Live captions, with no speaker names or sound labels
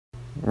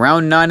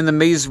Round 9 in the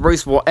maze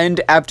race will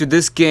end after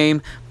this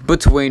game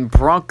between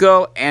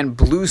Bronco and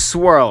Blue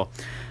Swirl.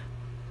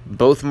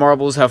 Both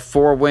marbles have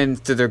 4 wins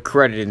to their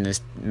credit in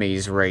this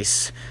maze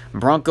race.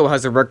 Bronco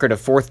has a record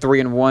of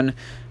 4-3-1.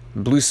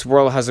 Blue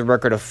Swirl has a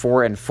record of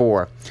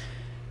 4-4.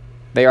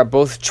 They are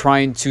both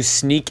trying to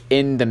sneak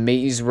in the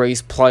maze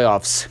race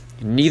playoffs.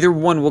 Neither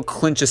one will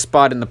clinch a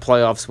spot in the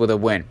playoffs with a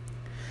win,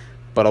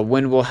 but a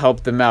win will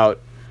help them out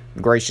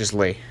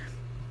graciously.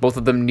 Both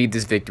of them need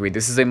this victory.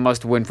 This is a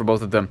must-win for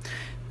both of them.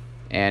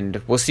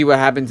 And we'll see what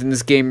happens in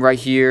this game right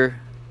here.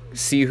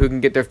 See who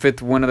can get their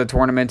 5th win of the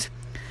tournament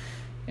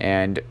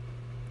and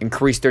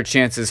increase their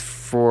chances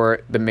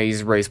for the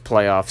maze race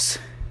playoffs.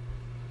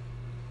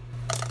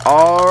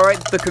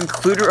 Alright, the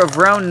concluder of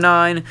round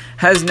 9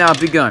 has now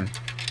begun.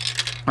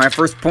 Alright,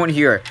 first point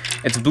here.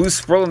 It's Blue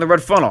Swirl in the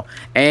red funnel.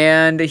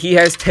 And he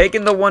has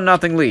taken the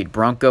 1-0 lead.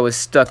 Bronco is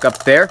stuck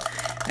up there.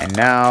 And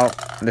now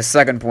the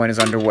second point is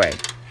underway.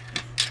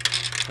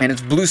 And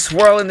it's Blue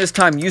Swirl in this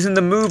time using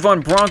the move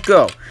on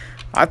Bronco.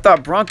 I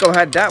thought Bronco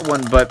had that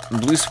one, but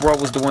Blue Swirl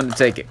was the one to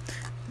take it.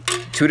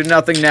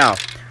 2-0 now.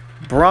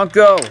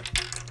 Bronco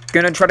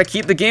gonna try to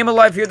keep the game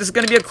alive here. This is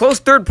gonna be a close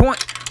third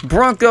point.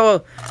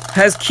 Bronco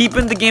has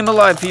keeping the game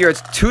alive here.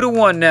 It's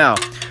 2-1 now.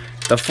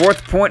 The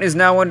 4th point is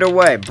now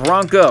underway.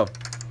 Bronco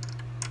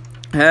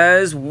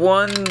has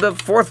won the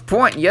 4th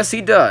point. Yes,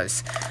 he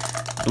does.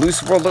 Blue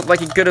Swirl looked like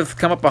he could have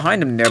come up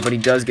behind him there, but he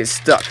does get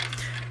stuck.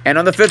 And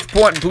on the 5th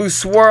point, Blue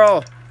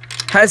Swirl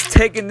has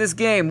taken this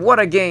game. What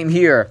a game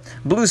here.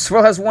 Blue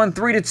Swirl has won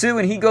 3-2,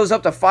 and he goes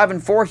up to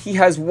 5-4. He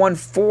has won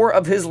 4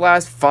 of his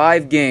last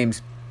 5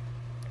 games.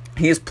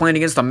 He is playing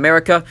against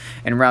America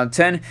in round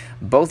 10.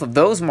 Both of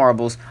those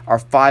marbles are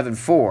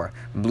 5-4.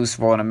 Blue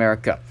Swirl and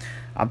America.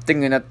 I'm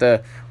thinking that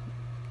the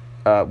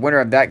winner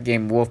of that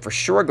game will for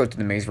sure go to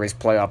the maze race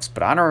playoffs,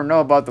 but I don't know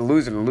about the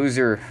loser. The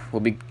loser will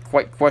be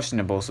quite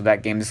questionable, so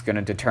that game is going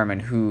to determine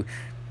who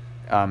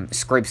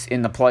scrapes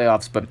in the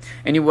playoffs. But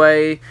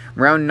anyway,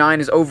 round 9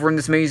 is over in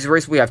this maze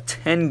race. We have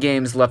 10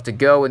 games left to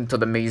go until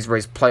the maze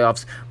race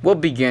playoffs will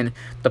begin.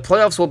 The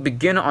playoffs will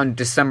begin on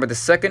December the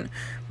 2nd,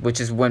 which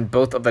is when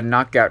both of the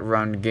knockout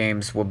round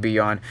games will be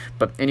on.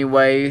 But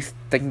anyway,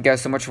 thank you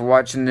guys so much for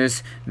watching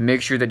this.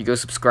 Make sure that you go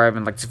subscribe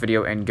and like this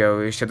video, and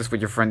go share this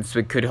with your friends so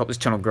it could help this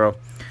channel grow.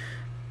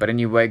 But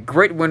anyway,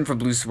 great win for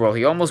Blue Swirl.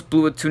 He almost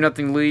blew a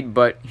 2-0 lead,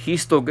 but he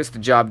still gets the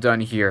job done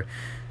here.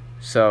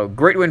 So,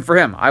 great win for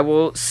him. I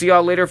will see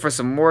y'all later for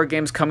some more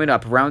games coming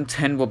up. Round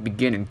 10 will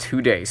begin in 2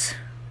 days.